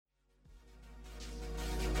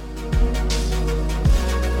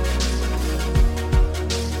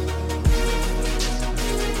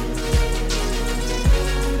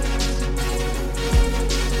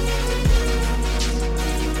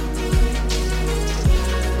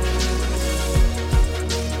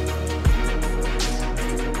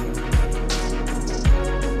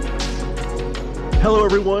Hello,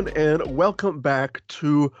 everyone, and welcome back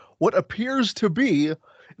to what appears to be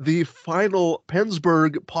the final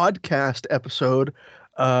Pennsburg podcast episode,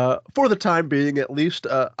 for the time being, at least.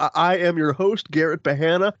 I am your host, Garrett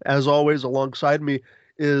Bahana. As always, alongside me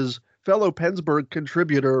is fellow Pennsburg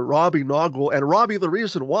contributor Robbie Noggle. And Robbie, the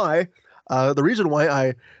reason why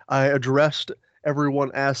I addressed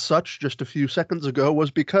everyone as such just a few seconds ago was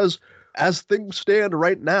because as things stand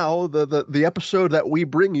right now, the episode that we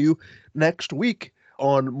bring you next week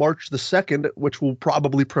on March the 2nd, which will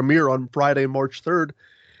probably premiere on Friday, March 3rd,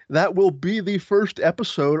 that will be the first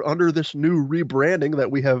episode under this new rebranding that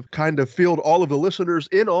we have kind of filled all of the listeners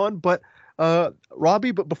in on. But Robbie,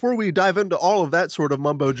 but before we dive into all of that sort of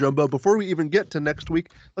mumbo jumbo, before we even get to next week,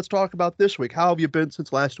 let's talk about this week. How have you been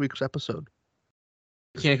since last week's episode?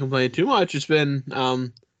 Can't complain too much. It's been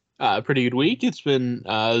a pretty good week. It's been,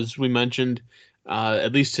 as we mentioned,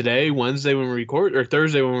 at least today, Wednesday when we record, or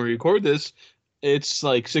Thursday when we record this, it's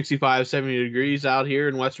like 65, 70 degrees out here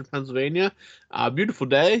in Western Pennsylvania. Beautiful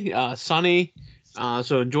day, sunny,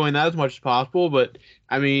 so enjoying that as much as possible. But,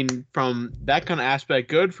 I mean, from that kind of aspect,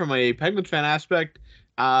 good. From a Penguins fan aspect,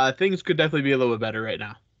 things could definitely be a little bit better right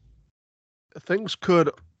now. Things could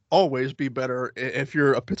always be better if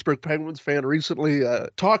you're a Pittsburgh Penguins fan. Recently,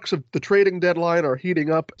 talks of the trading deadline are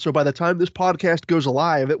heating up. So by the time this podcast goes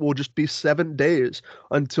live, it will just be 7 days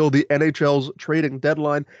until the NHL's trading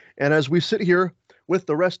deadline. And as we sit here with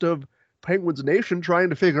the rest of Penguins Nation trying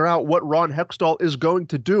to figure out what Ron Hextall is going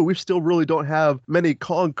to do, we still really don't have many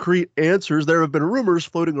concrete answers. There have been rumors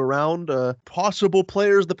floating around, possible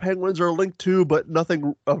players the Penguins are linked to, but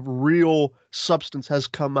nothing of real substance has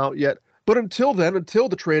come out yet. But until then, until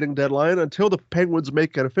the trading deadline, until the Penguins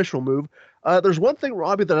make an official move, there's one thing,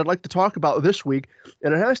 Robbie, that I'd like to talk about this week,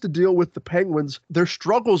 and it has to deal with the Penguins, their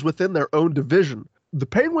struggles within their own division. The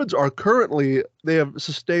Penguins they have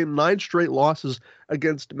sustained 9 straight losses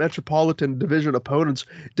against Metropolitan Division opponents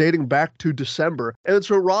dating back to December. And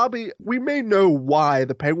so, Robbie, we may know why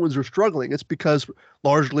the Penguins are struggling. It's because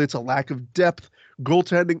largely it's a lack of depth,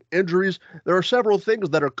 goaltending, injuries. There are several things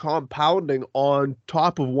that are compounding on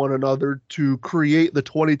top of one another to create the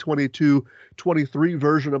 2022-23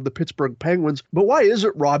 version of the Pittsburgh Penguins. But why is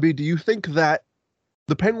it, Robbie, do you think that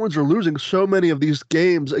the Penguins are losing so many of these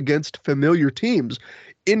games against familiar teams?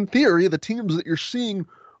 In theory, the teams that you're seeing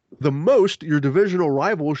the most, your divisional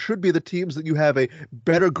rivals, should be the teams that you have a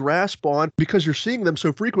better grasp on because you're seeing them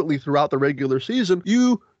so frequently throughout the regular season.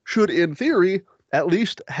 You should, in theory, at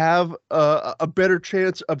least have a better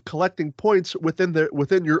chance of collecting points within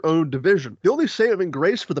your own division. The only saving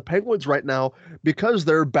grace for the Penguins right now, because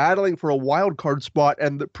they're battling for a wild card spot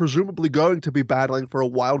and presumably going to be battling for a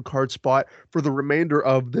wild card spot for the remainder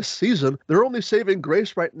of this season, their only saving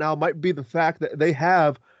grace right now might be the fact that they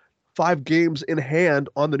have 5 games in hand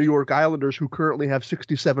on the New York Islanders, who currently have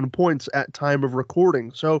 67 points at time of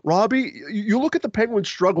recording. So, Robbie, you look at the Penguins'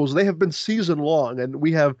 struggles. They have been season long, and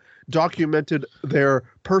we have documented their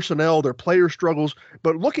personnel, their player struggles.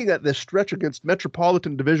 But looking at this stretch against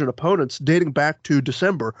Metropolitan Division opponents dating back to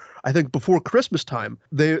December, I think before Christmas time,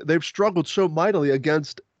 they've struggled so mightily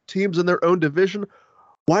against teams in their own division.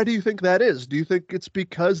 Why do you think that is? Do you think it's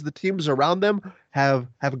because the teams around them have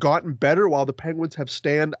gotten better while the Penguins have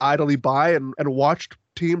stand idly by and watched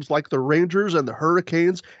teams like the Rangers and the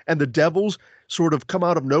Hurricanes and the Devils sort of come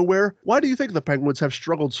out of nowhere? Why do you think the Penguins have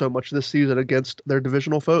struggled so much this season against their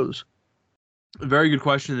divisional foes? Very good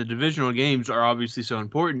question. The divisional games are obviously so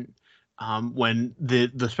important when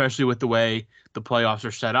especially with the way the playoffs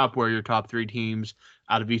are set up, where your top 3 teams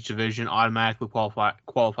out of each division automatically qualify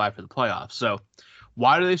for the playoffs. So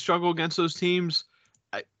why do they struggle against those teams?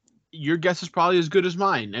 Your guess is probably as good as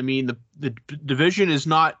mine. I mean, the division is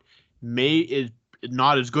not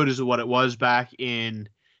as good as what it was back in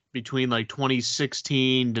between like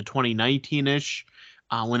 2016 to 2019-ish,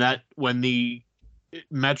 when the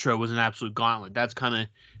Metro was an absolute gauntlet. That's kind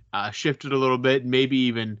of shifted a little bit, maybe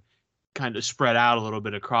even kind of spread out a little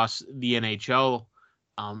bit across the NHL,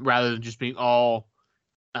 rather than just being all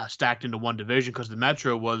stacked into one division, because the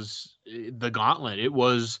Metro was the gauntlet. It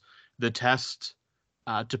was the test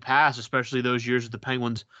to pass, especially those years that the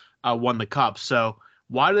Penguins won the Cup. So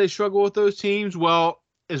why do they struggle with those teams? Well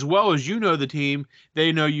as you know the team,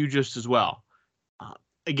 they know you just as well.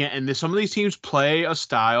 Again, and some of these teams play a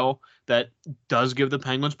style that does give the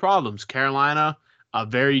Penguins problems. Carolina, a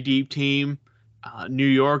very deep team. New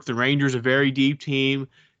York, the Rangers, a very deep team.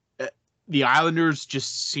 The Islanders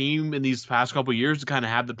just seem in these past couple of years to kind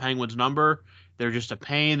of have the Penguins number. They're just a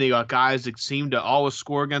pain. They got guys that seem to always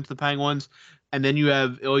score against the Penguins. And then you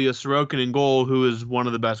have Ilya Sorokin in goal, who is one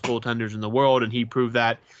of the best goaltenders in the world, and he proved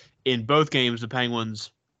that in both games the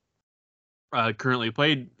Penguins currently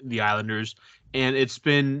played the Islanders, and it's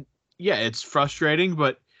been, yeah, it's frustrating.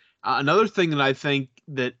 But another thing that I think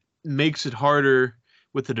that makes it harder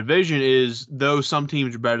with the division is, though some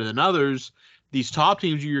teams are better than others, these top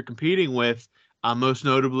teams you're competing with, most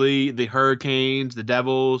notably the Hurricanes, the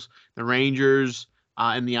Devils, the Rangers,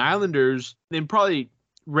 and the Islanders, they probably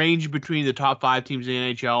range between the top 5 teams in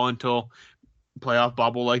the NHL until playoff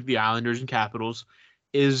bubble, like the Islanders and Capitals,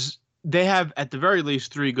 is they have at the very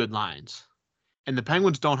least 3 good lines. And the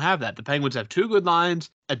Penguins don't have that. The Penguins have 2 good lines,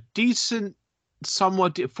 a decent,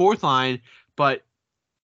 somewhat fourth line, but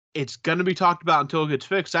it's going to be talked about until it gets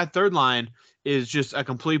fixed. That third line is just a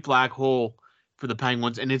complete black hole for the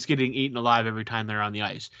Penguins, and it's getting eaten alive every time they're on the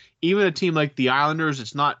ice. Even a team like the Islanders,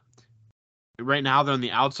 it's not right now, they're on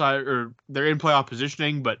the outside, or they're in playoff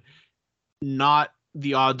positioning, but not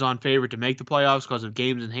the odds-on favorite to make the playoffs because of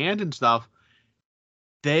games in hand and stuff.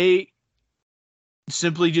 They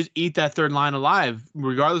simply just eat that third line alive,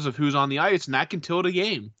 regardless of who's on the ice, and that can tilt a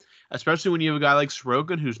game, especially when you have a guy like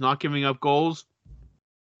Sorokin who's not giving up goals.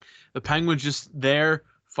 The Penguins just there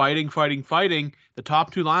fighting. The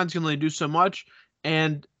top 2 lines can only do so much,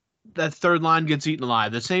 and that third line gets eaten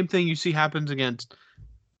alive. The same thing you see happens against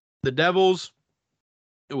the Devils.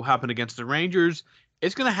 It will happen against the Rangers.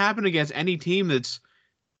 It's going to happen against any team that's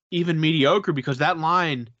even mediocre, because that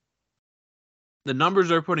line, the numbers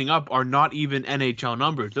they're putting up are not even NHL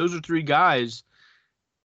numbers. Those are 3 guys,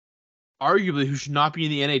 arguably, who should not be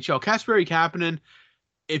in the NHL. Kasperi Kapanen,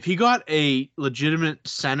 if he got a legitimate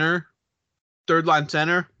center, third-line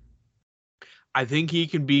center, I think he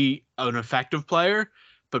can be an effective player.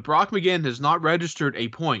 But Brock McGinn has not registered a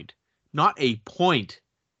point. Not a point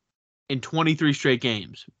in 23 straight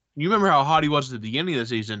games. You remember how hot he was at the beginning of the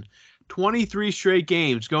season. 23 straight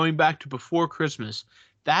games going back to before Christmas.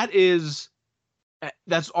 That's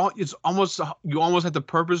all. It's almost, you almost have to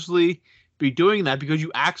purposely be doing that, because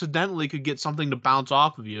you accidentally could get something to bounce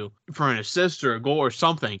off of you for an assist or a goal or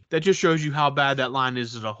something. That just shows you how bad that line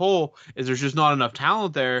is as a whole, is there's just not enough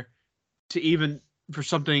talent there to even for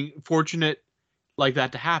something fortunate like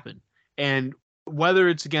that to happen. And whether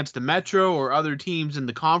it's against the Metro or other teams in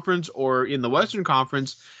the conference or in the Western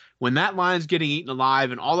Conference, when that line's getting eaten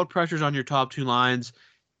alive and all the pressure's on your top 2 lines,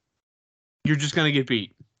 you're just going to get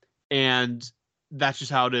beat. And that's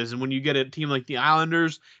just how it is. And when you get a team like the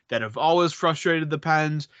Islanders that have always frustrated the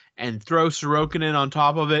Pens and throw Sorokin in on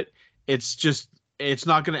top of it, it's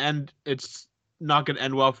not going to end. It's not going to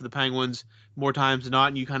end well for the Penguins more times than not.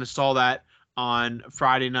 And you kind of saw that on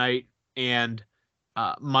Friday night and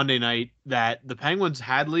Monday night, that the Penguins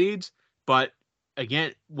had leads, but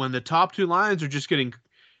again, when the top 2 lines are just getting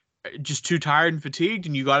just too tired and fatigued,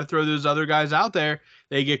 and you got to throw those other guys out there,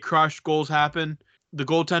 they get crushed. Goals happen. The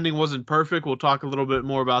goaltending wasn't perfect. We'll talk a little bit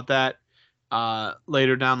more about that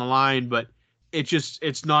later down the line, but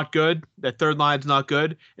it's not good. That third line's not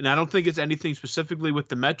good, and I don't think it's anything specifically with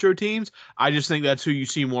the Metro teams. I just think that's who you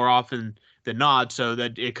see more often than not, so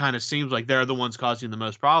that it kind of seems like they're the ones causing the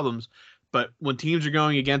most problems. But when teams are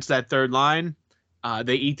going against that third line,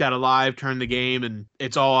 they eat that alive, turn the game, and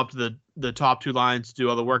it's all up to the top 2 lines to do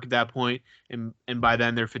all the work at that point. And by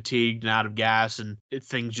then they're fatigued and out of gas, and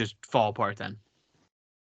things just fall apart then.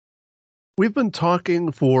 We've been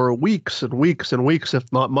talking for weeks and weeks and weeks, if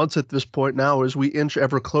not months at this point now, as we inch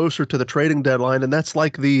ever closer to the trading deadline. And that's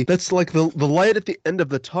like the light at the end of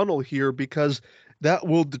the tunnel here, because that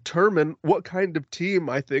will determine what kind of team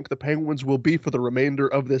I think the Penguins will be for the remainder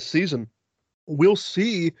of this season. We'll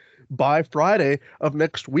see by Friday of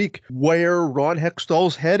next week where Ron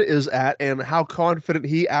Hextall's head is at and how confident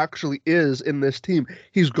he actually is in this team.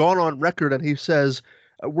 He's gone on record and he says,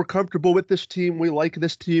 we're comfortable with this team. We like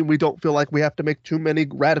this team. We don't feel like we have to make too many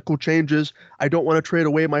radical changes. I don't want to trade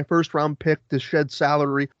away my first-round pick to shed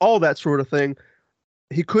salary, all that sort of thing.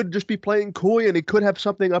 He could just be playing coy, and he could have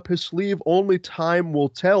something up his sleeve. Only time will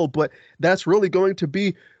tell, but that's really going to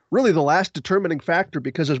be really the last determining factor,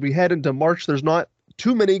 because as we head into March, there's not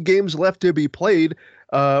too many games left to be played.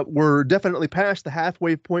 We're definitely past the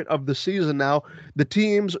halfway point of the season now. The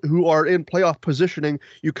teams who are in playoff positioning,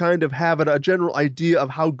 you kind of have a general idea of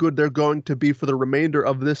how good they're going to be for the remainder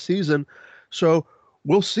of this season. So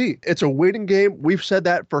we'll see. It's a waiting game. We've said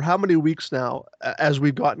that for how many weeks now, as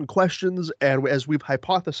we've gotten questions and as we've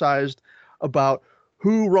hypothesized about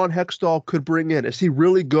who Ron Hextall could bring in. Is he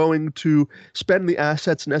really going to spend the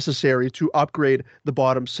assets necessary to upgrade the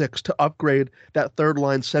bottom 6, to upgrade that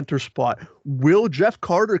third-line center spot? Will Jeff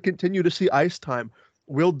Carter continue to see ice time?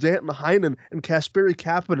 Will Danton Heinen and Kasperi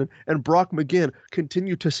Kapanen and Brock McGinn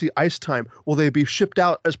continue to see ice time? Will they be shipped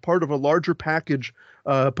out as part of a larger package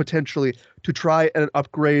potentially to try and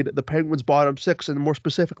upgrade the Penguins' bottom six, and more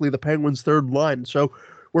specifically, the Penguins' third line. So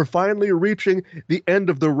we're finally reaching the end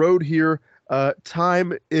of the road here.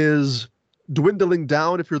 Time is dwindling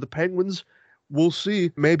down if you're the Penguins. We'll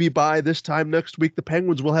see. Maybe by this time next week, the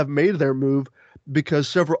Penguins will have made their move because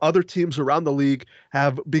several other teams around the league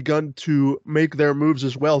have begun to make their moves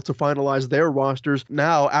as well to finalize their rosters.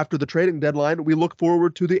 Now, after the trading deadline, we look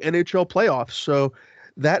forward to the NHL playoffs. So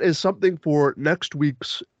that is something for next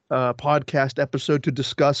week's podcast episode to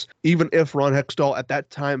discuss. Even if Ron Hextall at that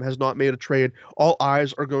time has not made a trade, all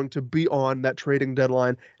eyes are going to be on that trading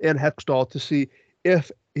deadline and Hextall to see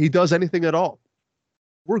if he does anything at all.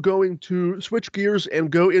 We're going to switch gears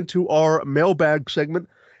and go into our mailbag segment.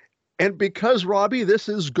 And because, Robbie, this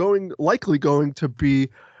is likely going to be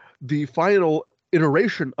the final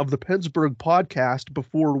iteration of the Pennsburg podcast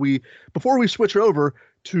before we switch over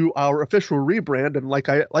to our official rebrand, and like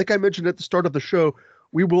I mentioned at the start of the show,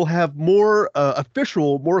 we will have more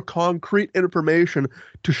official, more concrete information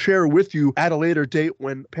to share with you at a later date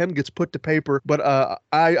when pen gets put to paper. But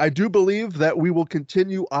I do believe that we will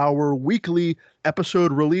continue our weekly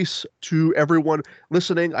episode release to everyone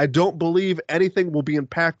listening. I don't believe anything will be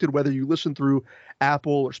impacted, whether you listen through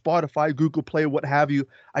Apple or Spotify, Google Play, what have you.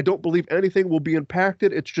 I don't believe anything will be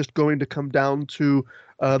impacted. It's just going to come down to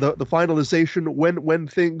the finalization when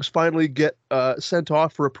things finally get sent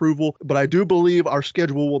off for approval. But I do believe our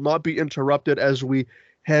schedule will not be interrupted as we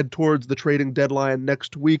head towards the trading deadline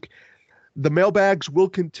next week. The mailbags will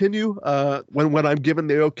continue when I'm given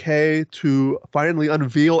the okay to finally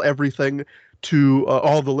unveil everything to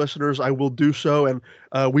all the listeners. I will do so, and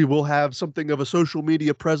we will have something of a social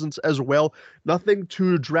media presence as well. Nothing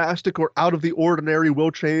too drastic or out of the ordinary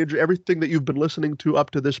will change. Everything that you've been listening to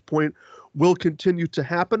up to this point will continue to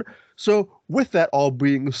happen. So with that all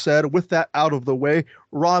being said, with that out of the way,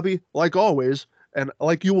 Robbie, like always, and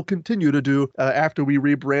like you will continue to do after we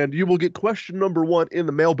rebrand, you will get question number one in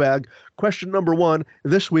the mailbag. Question number one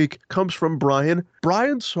this week comes from Brian.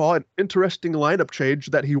 Brian saw an interesting lineup change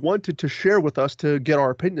that he wanted to share with us to get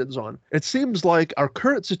our opinions on. It seems like our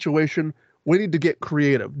current situation, we need to get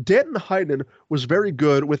creative. Danton Heinen was very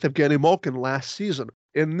good with Evgeny Malkin last season.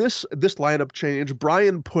 In this lineup change,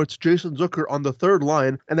 Brian puts Jason Zucker on the third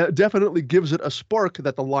line, and that definitely gives it a spark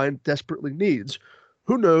that the line desperately needs.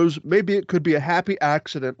 Who knows, maybe it could be a happy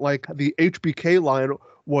accident like the HBK line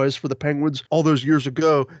was for the Penguins all those years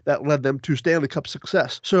ago that led them to Stanley Cup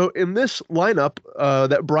success. So in this lineup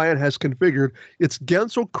that Brian has configured, it's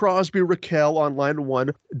Guentzel, Crosby, Raquel on line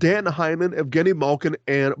 1, Dan Hyman, Evgeny Malkin,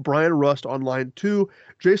 and Brian Rust on line 2,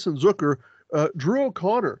 Jason Zucker, Drew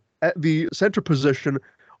O'Connor at the center position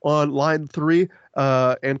on line 3,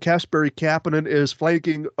 and Kasperi Kapanen is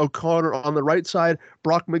flanking O'Connor on the right side.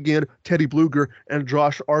 Brock McGinn, Teddy Bluger, and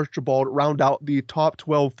Josh Archibald round out the top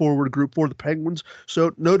 12 forward group for the Penguins.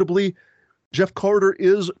 So notably, Jeff Carter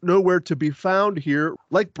is nowhere to be found here.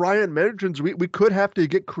 Like Brian mentions, we could have to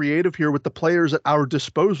get creative here with the players at our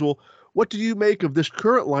disposal. What do you make of this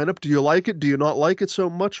current lineup? Do you like it? Do you not like it so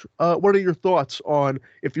much? What are your thoughts on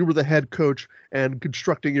if you were the head coach and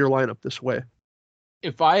constructing your lineup this way?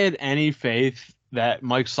 If I had any faith that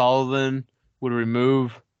Mike Sullivan would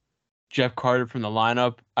remove Jeff Carter from the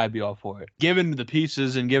lineup, I'd be all for it. Given the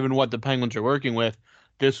pieces and given what the Penguins are working with,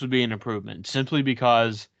 this would be an improvement simply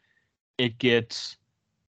because it gets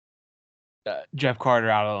Jeff Carter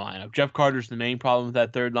out of the lineup. Jeff Carter's the main problem with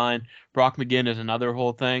that third line. Brock McGinn is another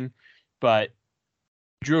whole thing, but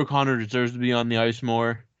Drew O'Connor deserves to be on the ice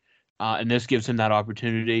more, and this gives him that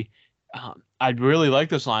opportunity. I'd really like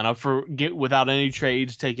this lineup without any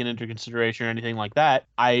trades taken into consideration or anything like that.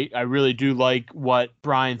 I really do like what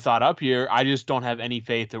Brian thought up here. I just don't have any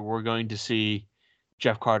faith that we're going to see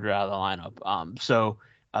Jeff Carter out of the lineup. So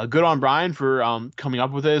good on Brian for coming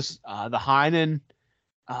up with this. The Heinen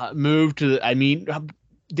move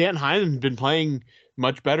Dan Heinen's been playing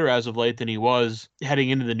much better as of late than he was heading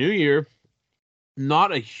into the new year.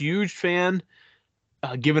 Not a huge fan,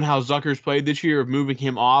 given how Zucker's played this year, of moving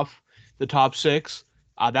him off the top 6.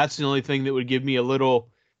 That's the only thing that would give me a little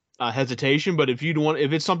hesitation. But if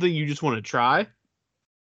it's something you just want to try,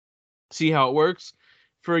 see how it works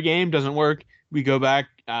for a game, doesn't work, we go back,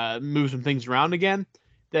 move some things around again,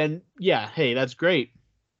 then yeah, hey, that's great.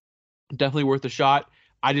 Definitely worth a shot.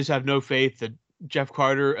 I just have no faith that Jeff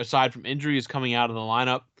Carter, aside from injury, is coming out of the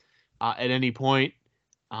lineup at any point.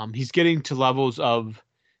 He's getting to levels of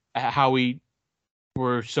how we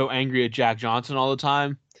were so angry at Jack Johnson all the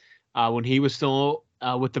time when he was still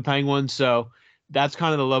with the Penguins. So that's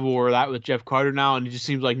kind of the level we're at with Jeff Carter now, and it just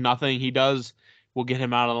seems like nothing he does will get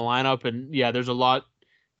him out of the lineup. And yeah, there's a lot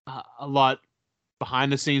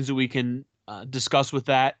behind the scenes that we can discuss with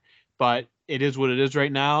that, but it is what it is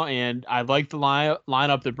right now. And I like the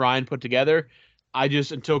lineup that Brian put together. I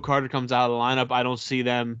just, until Carter comes out of the lineup, I don't see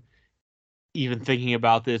them even thinking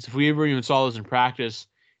about this. If we ever even saw this in practice,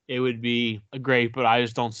 it would be great, but I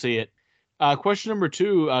just don't see it. Question number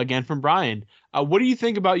 2, again from Brian. What do you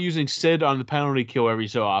think about using Sid on the penalty kill every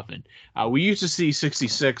so often? We used to see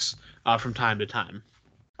 66 from time to time.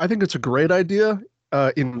 I think it's a great idea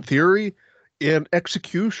in theory. In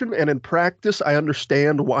execution and in practice, I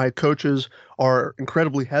understand why coaches are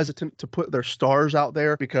incredibly hesitant to put their stars out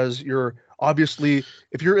there, because you're obviously,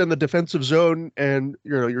 if you're in the defensive zone and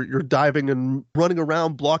you're diving and running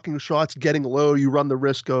around, blocking shots, getting low, you run the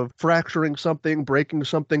risk of fracturing something, breaking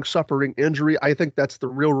something, suffering injury. I think that's the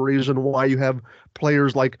real reason why you have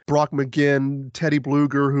players like Brock McGinn, Teddy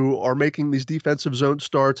Bluger, who are making these defensive zone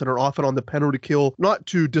starts and are often on the penalty kill. Not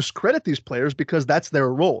to discredit these players, because that's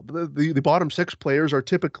their role. The bottom 6 players are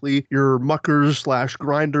typically your muckers /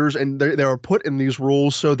 grinders, and they are put in these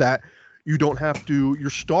roles so that you don't have to,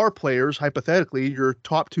 your star players, hypothetically, your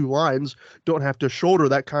top 2 lines, don't have to shoulder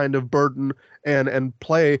that kind of burden and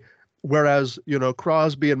play. Whereas,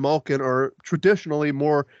 Crosby and Malkin are traditionally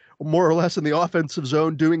more or less in the offensive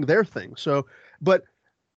zone doing their thing. So, but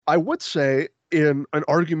I would say, in an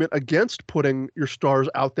argument against putting your stars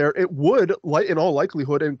out there, it would, in all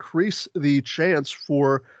likelihood, increase the chance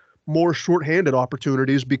for more shorthanded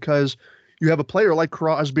opportunities, because you have a player like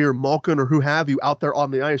Crosby or Malkin or who have you out there on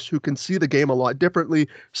the ice who can see the game a lot differently,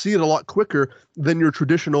 see it a lot quicker than your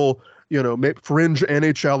traditional, fringe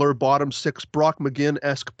NHLer, bottom 6 Brock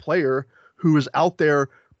McGinn-esque player who is out there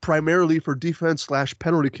primarily for defense /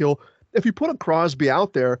 penalty kill. If you put a Crosby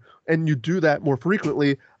out there and you do that more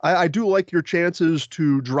frequently, I do like your chances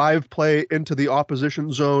to drive play into the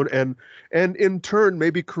opposition zone and in turn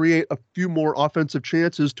maybe create a few more offensive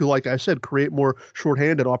chances to, like I said, create more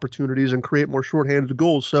shorthanded opportunities and create more shorthanded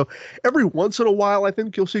goals. So every once in a while, I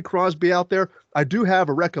think you'll see Crosby out there. I do have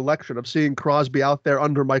a recollection of seeing Crosby out there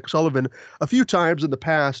under Mike Sullivan a few times in the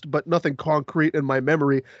past, but nothing concrete in my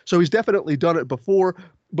memory. So he's definitely done it before.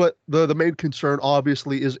 But the main concern,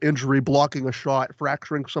 obviously, is injury, blocking a shot,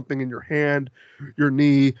 fracturing something in your hand, your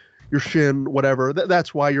knee, your shin, whatever.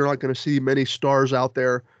 That's why you're not going to see many stars out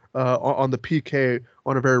there on the PK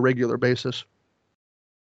on a very regular basis.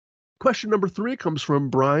 Question number 3 comes from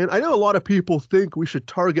Brian. I know a lot of people think we should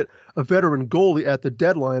target a veteran goalie at the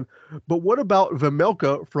deadline, but what about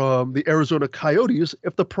Vejmelka from the Arizona Coyotes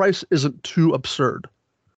if the price isn't too absurd?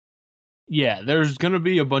 Yeah, there's going to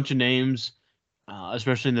be a bunch of names,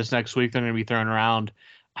 especially in this next week, they're going to be thrown around.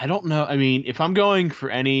 I don't know. I mean, if I'm going for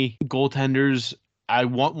any goaltenders, I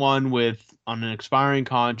want one on an expiring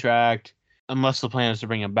contract, unless the plan is to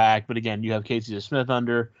bring him back. But again, you have Casey DeSmith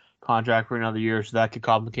under contract for another year, so that could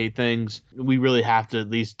complicate things. We really have to at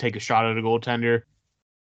least take a shot at a goaltender.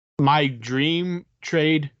 My dream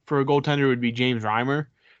trade for a goaltender would be James Reimer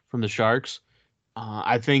from the Sharks.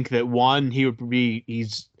 I think that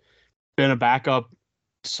he's been a backup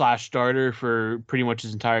 / starter for pretty much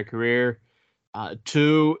his entire career.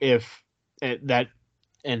 2, if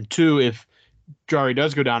Jari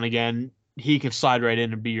does go down again, he can slide right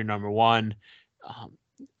in and be your number 1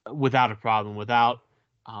 without a problem, without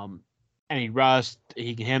any rust.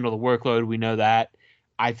 He can handle the workload. We know that.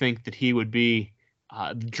 I think that he would be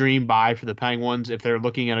the dream buy for the Penguins if they're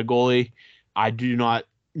looking at a goalie. I do not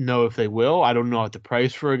know if they will. I don't know what the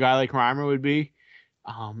price for a guy like Reimer would be.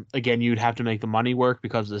 Again, you'd have to make the money work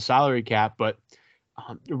because of the salary cap, but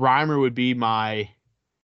Reimer would be my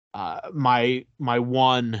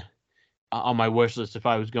one on my wish list if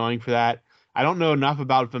I was going for that. I don't know enough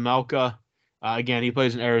about Vejmelka. Again, he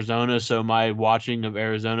plays in Arizona, so my watching of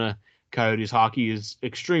Arizona Coyotes hockey is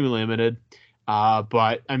extremely limited.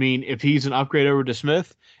 But I mean, if he's an upgrade over to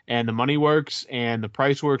Smith and the money works and the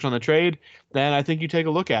price works on the trade, then I think you take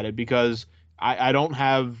a look at it, because I don't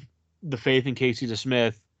have the faith in Casey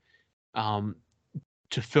DeSmith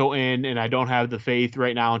to fill in, and I don't have the faith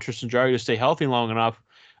right now in Tristan Jarry to stay healthy long enough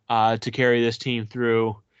to carry this team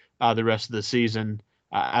through the rest of the season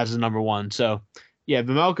as the number 1. So, yeah,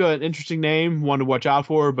 Vejmelka, an interesting name, one to watch out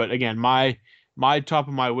for. But again, my top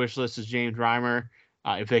of my wish list is James Reimer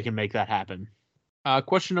if they can make that happen.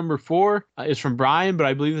 Question number 4 is from Brian, but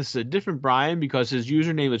I believe this is a different Brian because his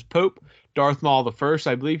username is Pope Darth Maul the First.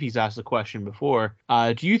 I believe he's asked the question before.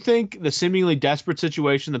 Do you think the seemingly desperate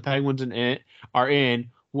situation the Penguins are in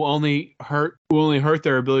will only hurt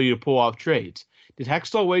their ability to pull off trades? Did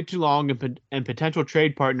Hextall wait too long, and potential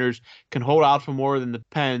trade partners can hold out for more than the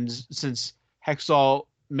Pens, since Hextall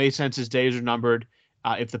may sense his days are numbered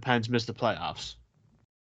if the Pens miss the playoffs?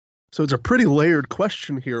 So it's a pretty layered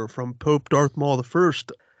question here from Pope Darth Maul the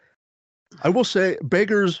First. I will say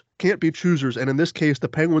beggars can't be choosers, and in this case, the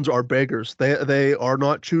Penguins are beggars. They are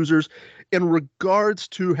not choosers. In regards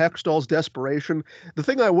to Hextall's desperation, the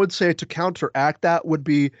thing I would say to counteract that would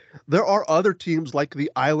be there are other teams like the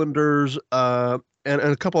Islanders and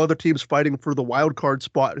a couple other teams fighting for the wild card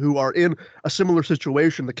spot who are in a similar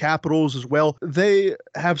situation. The Capitals as well. They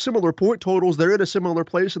have similar point totals. They're in a similar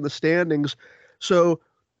place in the standings. So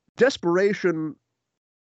desperation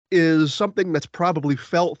is something that's probably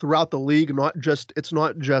felt throughout the league. It's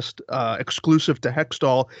not just exclusive to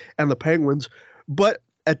Hextall and the Penguins, but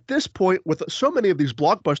at this point, with so many of these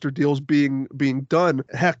blockbuster deals being done,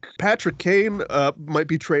 heck, Patrick Kane might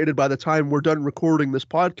be traded by the time we're done recording this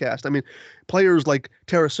podcast. I mean, players like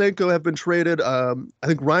Tarasenko have been traded. I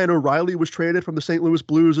think Ryan O'Reilly was traded from the St. Louis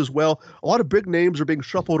Blues as well. A lot of big names are being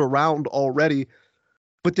shuffled around already.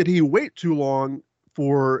 But did he wait too long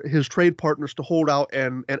for his trade partners to hold out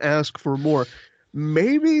and ask for more?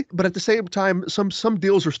 Maybe, but at the same time, some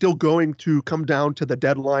deals are still going to come down to the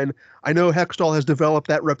deadline. I know Hextall has developed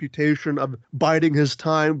that reputation of biding his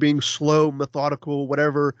time, being slow, methodical,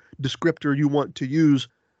 whatever descriptor you want to use.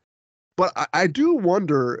 But I do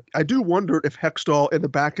wonder if Hextall, in the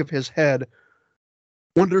back of his head,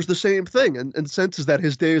 wonders the same thing and senses that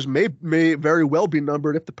his days may very well be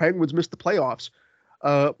numbered if the Penguins miss the playoffs.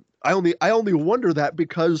 I only wonder that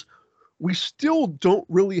because we still don't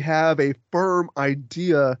really have a firm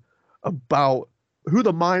idea about who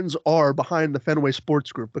the minds are behind the Fenway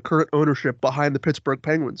Sports Group, the current ownership behind the Pittsburgh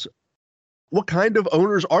Penguins. What kind of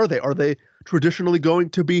owners are they? Are they traditionally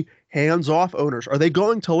going to be hands-off owners? Are they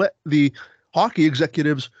going to let the hockey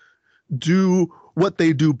executives do what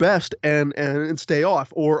they do best and stay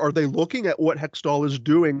off? Or are they looking at what Hextall is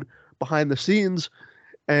doing behind the scenes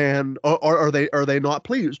and are they not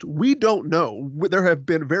pleased? We don't know. There have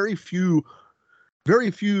been very few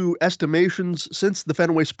estimations since the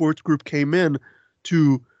Fenway Sports Group came in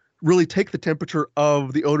to really take the temperature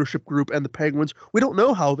of the ownership group and the Penguins. We don't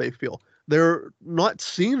know how they feel. They're not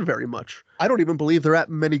seen very much. I don't even believe they're at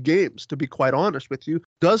many games, to be quite honest with you.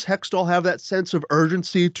 Does Hextall have that sense of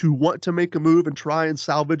urgency to want to make a move and try and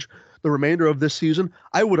salvage the remainder of this season?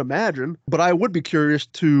 I would imagine, but I would be curious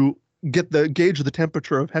to gauge the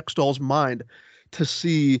temperature of Hextall's mind to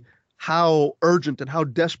see how urgent and how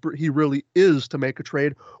desperate he really is to make a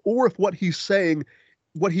trade, or if what he's saying,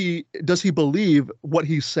 does he believe what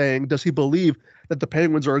he's saying? Does he believe that the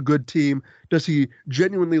Penguins are a good team? Does he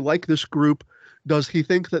genuinely like this group? Does he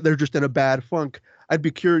think that they're just in a bad funk? I'd be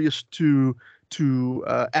curious to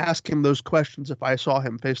ask him those questions if I saw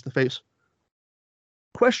him face to face.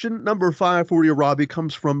 Question number 5 for you, Robbie,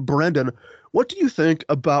 comes from Brendan. What do you think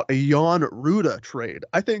about a Jan Rutta trade?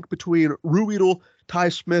 I think between Ruhwedel, Ty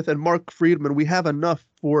Smith, and Mark Friedman, we have enough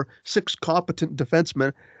for 6 competent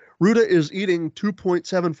defensemen. Rutta is eating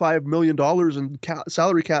 $2.75 million in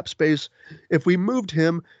salary cap space. If we moved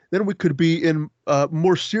him, then we could be in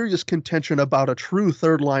more serious contention about a true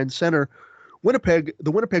third-line center.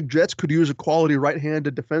 The Winnipeg Jets could use a quality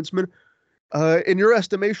right-handed defenseman. In your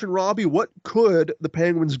estimation, Robbie, what could the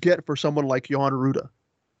Penguins get for someone like Jan Rutta?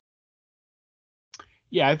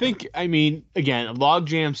 Yeah, I mean, again,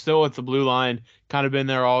 logjam still at the blue line, kind of been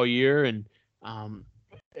there all year. And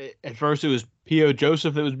at first it was P.O.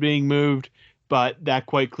 Joseph that was being moved, but that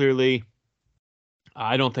quite clearly,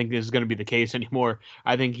 I don't think this is going to be the case anymore.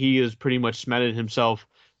 I think he has pretty much cemented himself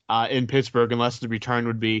in Pittsburgh, unless the return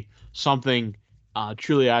would be something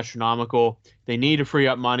truly astronomical. They need to free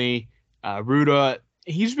up money. Rutta,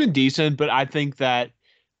 he's been decent, but I think that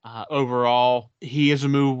overall, he is a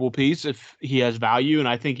movable piece if he has value, and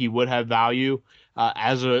I think he would have value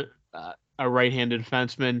as a right-handed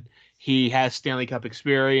defenseman. He has Stanley Cup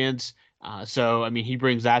experience, so I mean he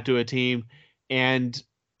brings that to a team, and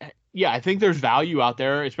yeah, I think there's value out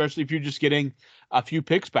there, especially if you're just getting a few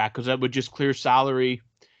picks back, because that would just clear salary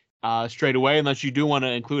straight away, unless you do want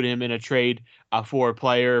to include him in a trade for a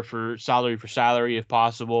player for salary if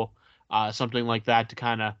possible, something like that to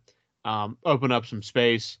kind of open up some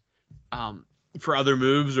space for other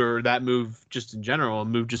moves or that move just in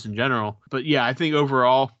general. But yeah, I think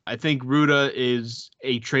overall, Rutta is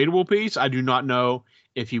a tradable piece. I do not know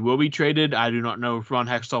if he will be traded. I do not know if Ron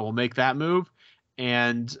Hextall will make that move.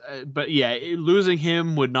 And but yeah, losing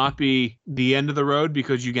him would not be the end of the road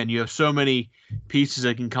because again, you have so many pieces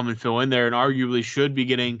that can come and fill in there and arguably should be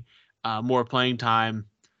getting more playing time.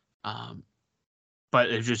 But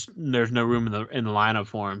there's no room in the lineup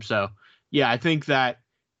for him. So yeah, I think that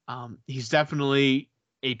he's definitely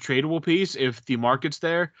a tradable piece if the market's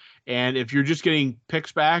there, and if you're just getting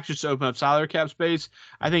picks back just to open up salary cap space,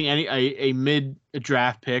 I think a mid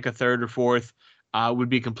draft pick, a third or fourth, would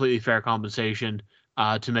be completely fair compensation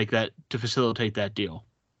to facilitate that deal.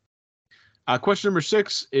 Question number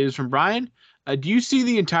 6 is from Brian. Do you see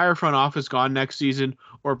the entire front office gone next season,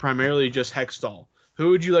 or primarily just Hextall? Who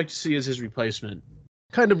would you like to see as his replacement?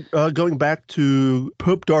 Kind of going back to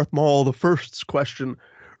Pope Darth Maul, the first question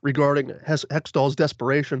regarding Hextall's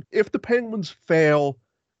desperation. If the Penguins fail,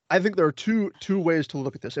 I think there are two ways to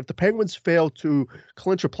look at this. If the Penguins fail to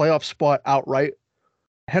clinch a playoff spot outright,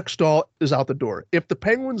 Hextall is out the door. If the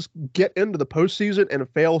Penguins get into the postseason and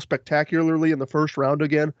fail spectacularly in the first round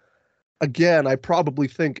again, I probably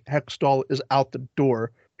think Hextall is out the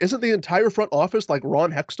door. Isn't the entire front office like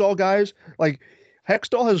Ron Hextall guys? Like,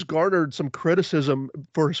 Hextall has garnered some criticism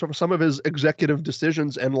for some of his executive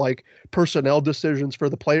decisions and like personnel decisions for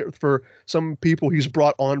the player, for some people he's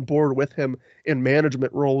brought on board with him in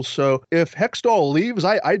management roles. So if Hextall leaves,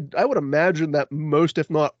 I would imagine that most, if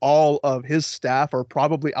not all, of his staff are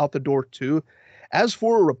probably out the door too. As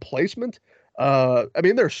for a replacement,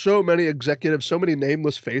 there's so many executives, so many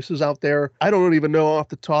nameless faces out there. I don't even know off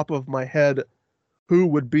the top of my head who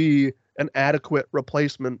would be an adequate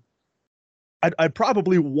replacement. I'd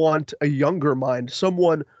probably want a younger mind,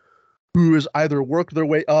 someone who has either worked their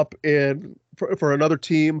way up for another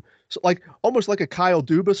team, so almost like a Kyle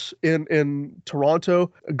Dubas in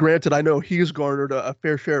Toronto. Granted, I know he's garnered a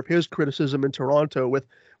fair share of his criticism in Toronto with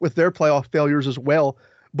their playoff failures as well,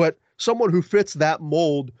 but someone who fits that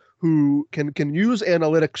mold, who can use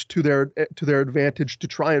analytics to their advantage to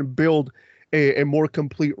try and build a more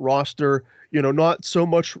complete roster. Not so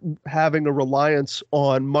much having a reliance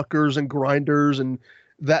on muckers and grinders and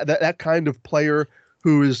that kind of player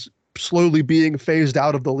who is slowly being phased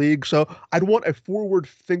out of the league. So I'd want a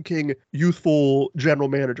forward-thinking, youthful general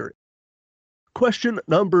manager. Question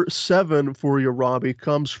number 7 for you, Robbie,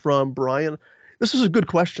 comes from Brian. This is a good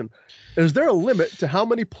question. Is there a limit to how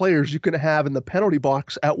many players you can have in the penalty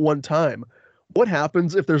box at one time? What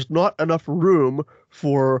happens if there's not enough room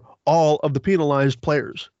for all of the penalized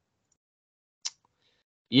players?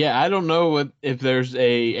 Yeah, I don't know if there's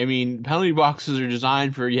penalty boxes are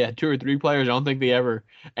designed for 2 or 3 players. I don't think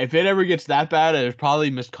if it ever gets that bad, there's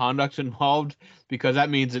probably misconduct involved, because that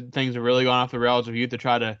means that things have really gone off the rails if you have to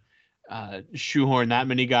try to shoehorn that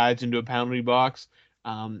many guys into a penalty box.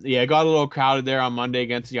 It got a little crowded there on Monday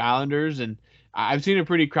against the Islanders, and I've seen it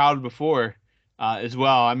pretty crowded before as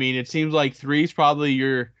well. I mean, it seems like 3 is probably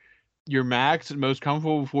your max and most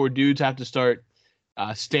comfortable before dudes have to start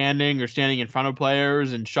standing in front of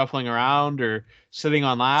players and shuffling around or sitting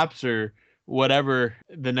on laps or whatever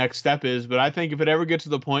the next step is. But I think if it ever gets to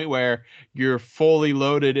the point where you're fully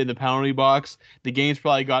loaded in the penalty box, the game's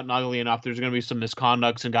probably gotten ugly enough. There's going to be some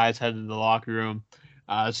misconducts and guys headed to the locker room.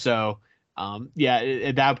 At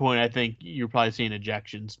that point, I think you're probably seeing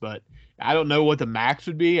ejections. But I don't know what the max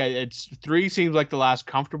would be. It's 3 seems like the last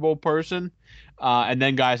comfortable person. And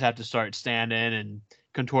then guys have to start standing and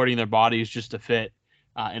contorting their bodies just to fit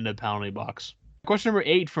in the penalty box. Question number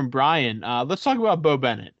 8 from Brian. Let's talk about Beau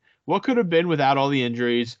Bennett. What could have been without all the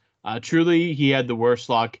injuries? Truly, he had the worst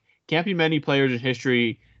luck. Can't be many players in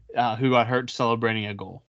history who got hurt celebrating a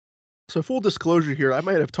goal. So full disclosure here, I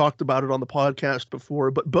might have talked about it on the podcast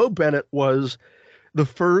before, but Beau Bennett was the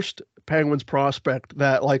first Penguins prospect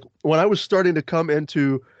that, when I was starting to come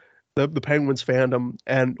into the Penguins fandom,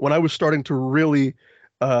 and when I was starting to really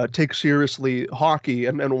take seriously hockey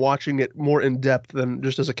and watching it more in depth than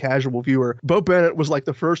just as a casual viewer, Beau Bennett was like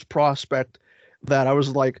the first prospect that I was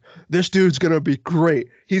like, this dude's going to be great.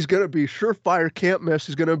 He's going to be surefire, can't miss.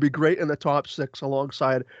 He's going to be great in the top 6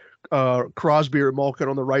 alongside Crosby or Malkin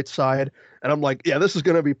on the right side. And I'm like, yeah, this is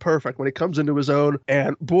going to be perfect when he comes into his own.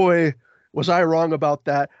 And boy, was I wrong about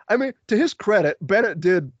that. I mean, to his credit, Bennett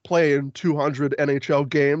did play in 200 NHL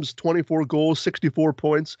games, 24 goals, 64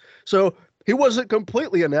 points. So he wasn't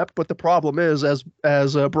completely inept, but the problem is, as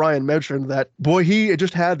Brian mentioned, that boy, he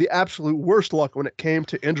just had the absolute worst luck when it came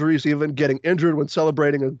to injuries, even getting injured when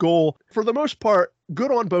celebrating a goal. For the most part,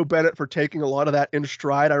 good on Beau Bennett for taking a lot of that in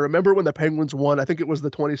stride. I remember when the Penguins won, I think it was the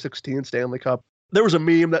 2016 Stanley Cup. There was a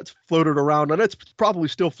meme that's floated around, and it's probably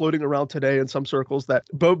still floating around today in some circles, that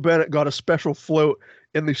Beau Bennett got a special float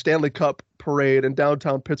in the Stanley Cup parade in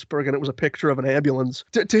downtown Pittsburgh, and it was a picture of an ambulance.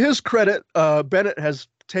 To his credit, Bennett has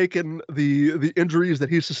taken the injuries that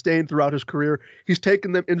he's sustained throughout his career. He's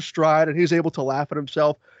taken them in stride, and he's able to laugh at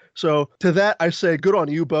himself. So to that, I say good on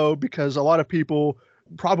you, Beau, because a lot of people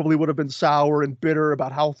probably would have been sour and bitter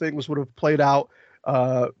about how things would have played out,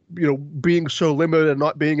 being so limited and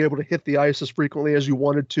not being able to hit the ice as frequently as you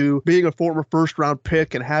wanted to, being a former first-round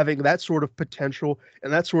pick and having that sort of potential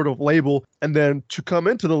and that sort of label, and then to come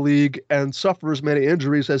into the league and suffer as many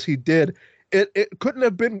injuries as he did it couldn't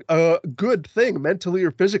have been a good thing mentally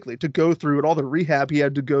or physically to go through and all the rehab he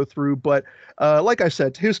had to go through. But like I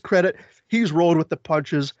said, to his credit, he's rolled with the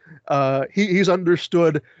punches. He's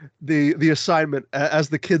understood the assignment, as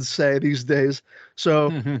the kids say these days.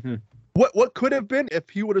 So what could have been if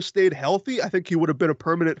he would have stayed healthy? I think he would have been a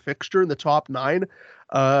permanent fixture in the top 9.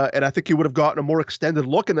 And I think he would have gotten a more extended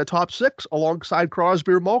look in the top 6 alongside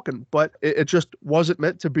Crosby or Malkin, but it just wasn't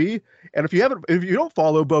meant to be. And if you don't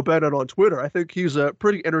follow Beau Bennett on Twitter, I think he's a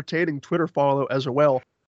pretty entertaining Twitter follow as well.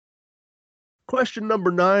 Question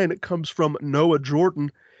number 9 comes from Noah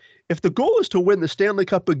Jordan. If the goal is to win the Stanley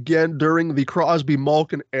Cup again during the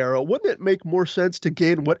Crosby-Malkin era, wouldn't it make more sense to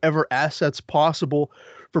gain whatever assets possible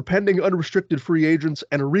for pending unrestricted free agents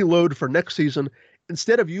and reload for next season,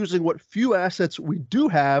 instead of using what few assets we do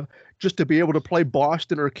have just to be able to play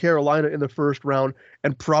Boston or Carolina in the first round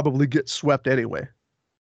and probably get swept anyway?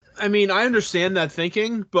 I mean, I understand that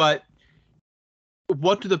thinking, but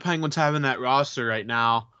what do the Penguins have in that roster right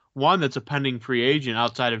now? One that's a pending free agent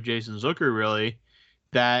outside of Jason Zucker, really,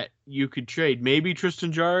 that you could trade. Maybe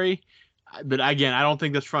Tristan Jarry, but again, I don't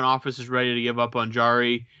think this front office is ready to give up on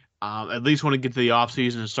Jarry. At least want to get to the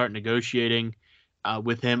offseason and start negotiating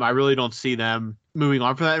with him. I really don't see them moving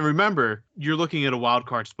on from that. And remember, you're looking at a wild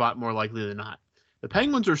card spot more likely than not. The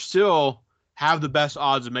Penguins are still have the best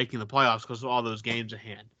odds of making the playoffs because of all those games at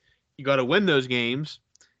hand. You got to win those games.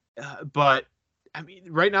 But, I mean,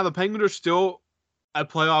 right now the Penguins are still a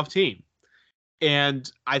playoff team.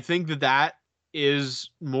 And I think that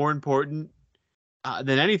is more important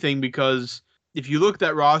than anything, because if you look at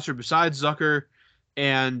that roster, besides Zucker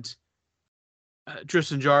and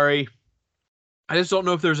Tristan Jarry, I just don't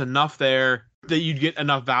know if there's enough there that you'd get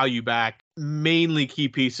enough value back, mainly key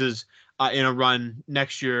pieces in a run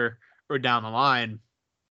next year or down the line.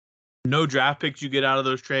 No draft picks you get out of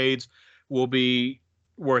those trades will be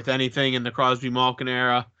worth anything in the Crosby-Malkin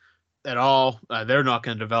era at all. They're not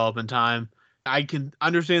going to develop in time. I can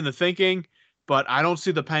understand the thinking, but I don't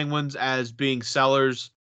see the Penguins as being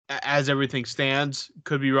sellers as everything stands.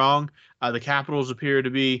 Could be wrong. The Capitals appear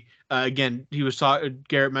to be, again,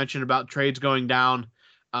 Garrett mentioned about trades going down.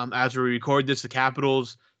 As we record this, the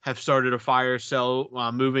Capitals have started a fire sale,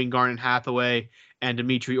 moving Garnet Hathaway and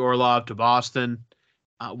Dmitry Orlov to Boston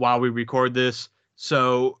while we record this.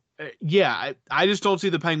 So, I just don't see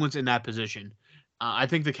the Penguins in that position. I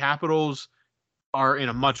think the Capitals are in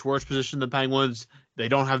a much worse position than the Penguins. They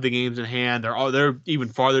don't have the games in hand. They're even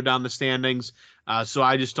farther down the standings. So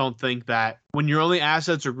I just don't think that when your only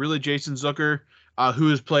assets are really Jason Zucker, who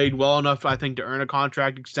has played well enough, I think, to earn a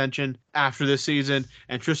contract extension after this season,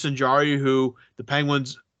 and Tristan Jarry, who the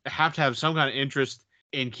Penguins have to have some kind of interest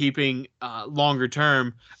in keeping longer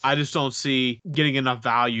term, I just don't see getting enough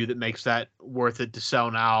value that makes that worth it to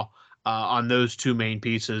sell now on those two main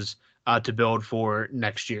pieces to build for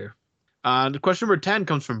next year. The question number 10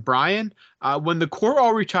 comes from Brian. When the core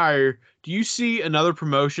all retire, do you see another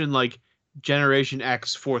promotion like Generation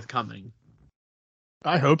X forthcoming?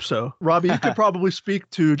 I hope so. Robbie, you could probably speak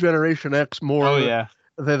to Generation X more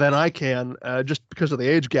than I can, just because of the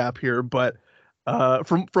age gap here. But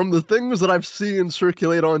from the things that I've seen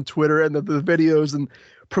circulate on Twitter and the videos and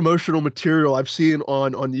promotional material I've seen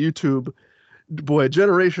on YouTube, boy,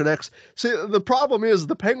 Generation X. See, the problem is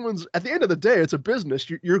the Penguins, at the end of the day, it's a business.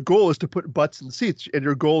 Your goal is to put butts in seats, and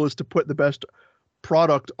your goal is to put the best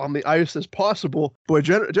product on the ice as possible. Boy,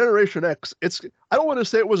 Generation X, I don't want to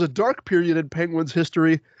say it was a dark period in Penguins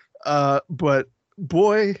history, but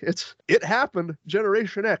boy, it happened.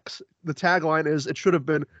 Generation X. The tagline is, it should have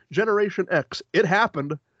been Generation X. It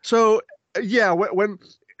happened. So yeah, when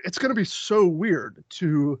it's going to be so weird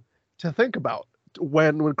to think about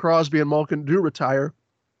when Crosby and Malkin do retire,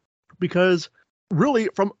 because really,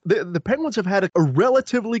 from the Penguins have had a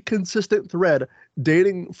relatively consistent thread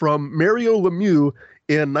dating from Mario Lemieux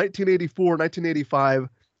in 1984, 1985,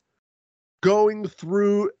 going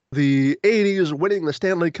through the 80s, winning the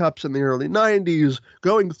Stanley Cups in the early 90s,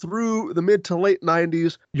 going through the mid to late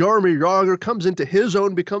 90s. Jaromir Jagr comes into his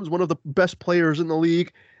own, becomes one of the best players in the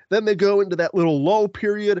league. Then they go into that little lull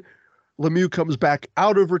period. Lemieux comes back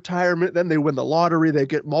out of retirement. Then they win the lottery. They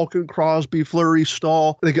get Malkin, Crosby, Fleury,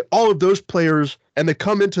 Stahl. They get all of those players, and they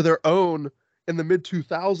come into their own in the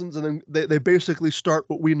mid-2000s, and then they basically start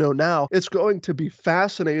what we know now. It's going to be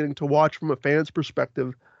fascinating to watch from a fan's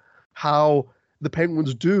perspective how the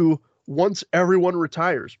Penguins do once everyone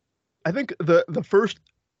retires. I think the first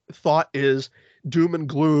thought is doom and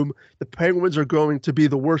gloom. The Penguins are going to be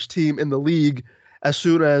the worst team in the league as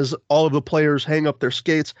soon as all of the players hang up their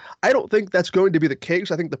skates. I don't think that's going to be the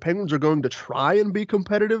case. I think the Penguins are going to try and be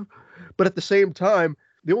competitive, but at the same time,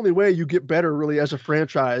 The only way you get better really as a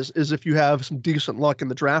franchise is if you have some decent luck in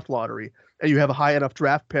the draft lottery and you have a high enough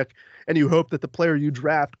draft pick and you hope that the player you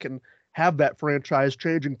draft can have that franchise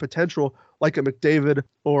changing potential like a McDavid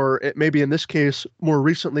or it maybe in this case more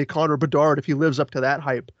recently Connor Bedard if he lives up to that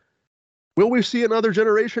hype. Will we see another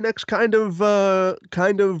Generation X kind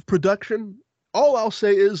of production? All I'll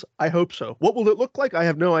say is I hope so. What will it look like? I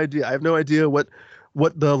have no idea. I have no idea what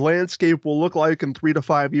the landscape will look like in 3 to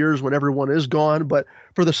 5 years when everyone is gone. But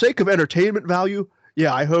for the sake of entertainment value,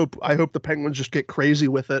 yeah, I hope the Penguins just get crazy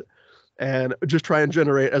with it and just try and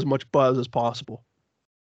generate as much buzz as possible.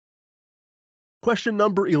 Question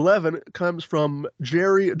number 11 comes from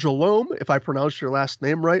Jerry Jalome, if I pronounced your last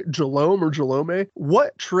name right, Jalome or Jalome.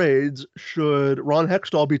 What trades should Ron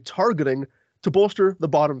Hextall be targeting to bolster the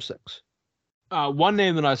bottom six? One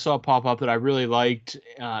name that I saw pop up that I really liked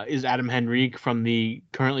is Adam Henrique from the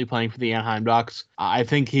currently playing for the Anaheim Ducks. I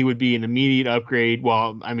think he would be an immediate upgrade.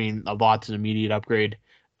 Well, I mean, a lot's an immediate upgrade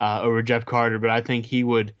over Jeff Carter, but I think he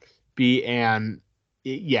would be an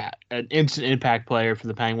instant impact player for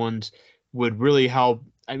the Penguins. Would really help.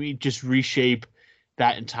 I mean, just reshape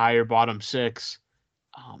that entire bottom six,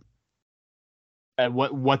 and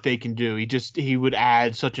what they can do. He would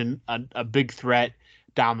add such a big threat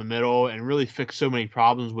down the middle and really fix so many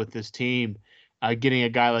problems with this team. Getting a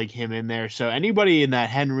guy like him in there. So anybody in that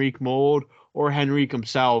Henrique mold or Henrique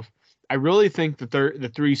himself, I really think the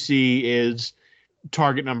 3C is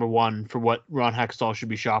target number one for what Ron Hextall should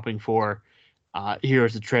be shopping for here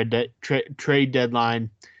as the trade deadline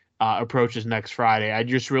approaches next Friday. I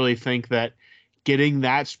just really think that getting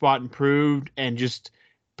that spot improved and just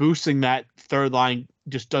boosting that third line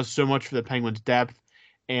just does so much for the Penguins' depth,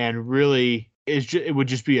 and really it would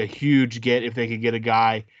just be a huge get if they could get a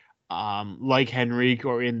guy like Henrique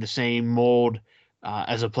or in the same mold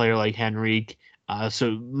as a player like Henrique.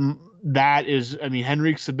 So that is, I mean,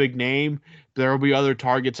 Henrique's a big name. There will be other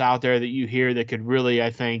targets out there that you hear that could really,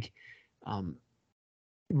 I think,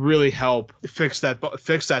 really help fix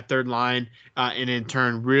that third line and in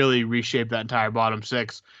turn really reshape that entire bottom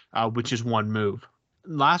six, which is one move.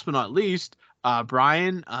 Last but not least,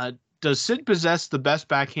 Brian, does Sid possess the best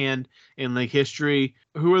backhand in league history?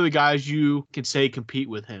 Who are the guys you can say compete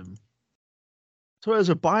with him? So as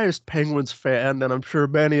a biased Penguins fan, and I'm sure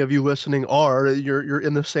many of you listening are, you're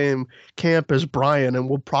in the same camp as Brian and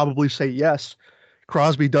will probably say yes.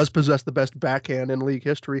 Crosby does possess the best backhand in league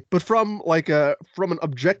history, but from an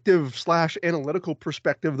objective / analytical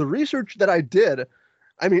perspective, the research that I did,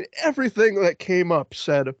 I mean, everything that came up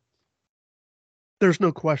said there's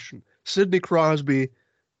no question Sidney Crosby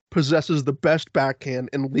possesses the best backhand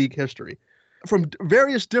in league history. From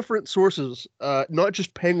various different sources, not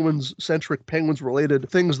just Penguins-centric, Penguins-related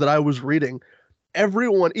things that I was reading,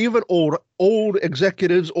 everyone, even old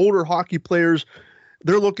executives, older hockey players,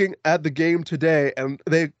 they're looking at the game today, and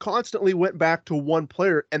they constantly went back to one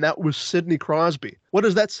player, and that was Sidney Crosby. What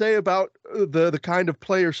does that say about the kind of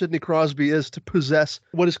player Sidney Crosby is to possess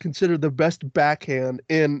what is considered the best backhand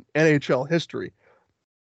in NHL history?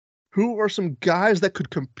 Who are some guys that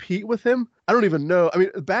could compete with him? I don't even know. I mean,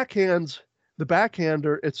 the backhander, backhand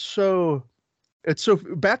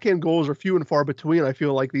goals are few and far between, I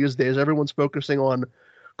feel like, these days. Everyone's focusing on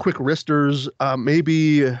quick wristers,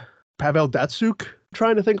 maybe Pavel Datsyuk.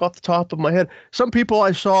 Trying to think off the top of my head. Some people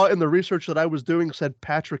I saw in the research that I was doing said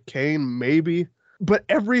Patrick Kane, maybe. But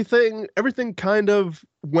everything kind of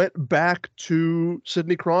went back to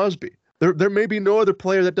Sidney Crosby. There may be no other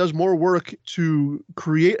player that does more work to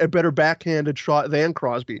create a better backhanded shot than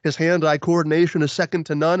Crosby. His hand-eye coordination is second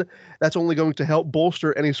to none. That's only going to help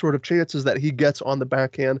bolster any sort of chances that he gets on the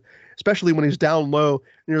backhand, especially when he's down low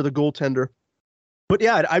near the goaltender. But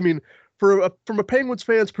yeah, I mean, from a Penguins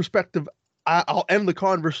fan's perspective, I'll end the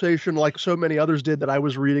conversation like so many others did that I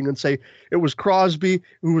was reading and say it was Crosby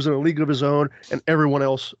who was in a league of his own and everyone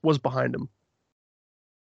else was behind him.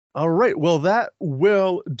 All right, well, that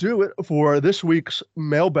will do it for this week's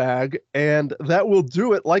mailbag, and that will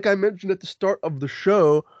do it, like I mentioned at the start of the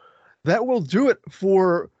show, that will do it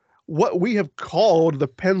for what we have called the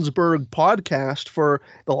Pennsburg podcast for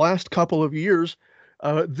the last couple of years.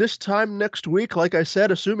 This time next week, like I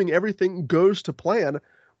said, assuming everything goes to plan,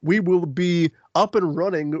 we will be up and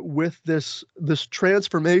running with this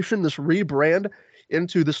transformation, this rebrand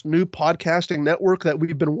into this new podcasting network that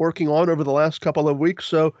we've been working on over the last couple of weeks.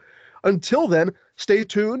 So until then, stay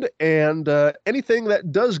tuned, and anything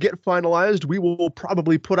that does get finalized, we will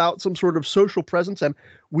probably put out some sort of social presence, and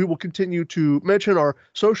we will continue to mention our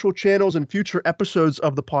social channels in future episodes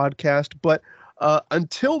of the podcast. But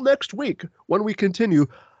until next week, when we continue,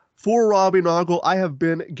 for Robbie Noggle, I have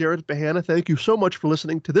been Garrett Bahana. Thank you so much for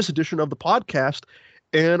listening to this edition of the podcast,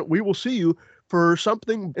 and we will see you for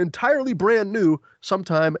something entirely brand new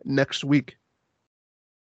sometime next week.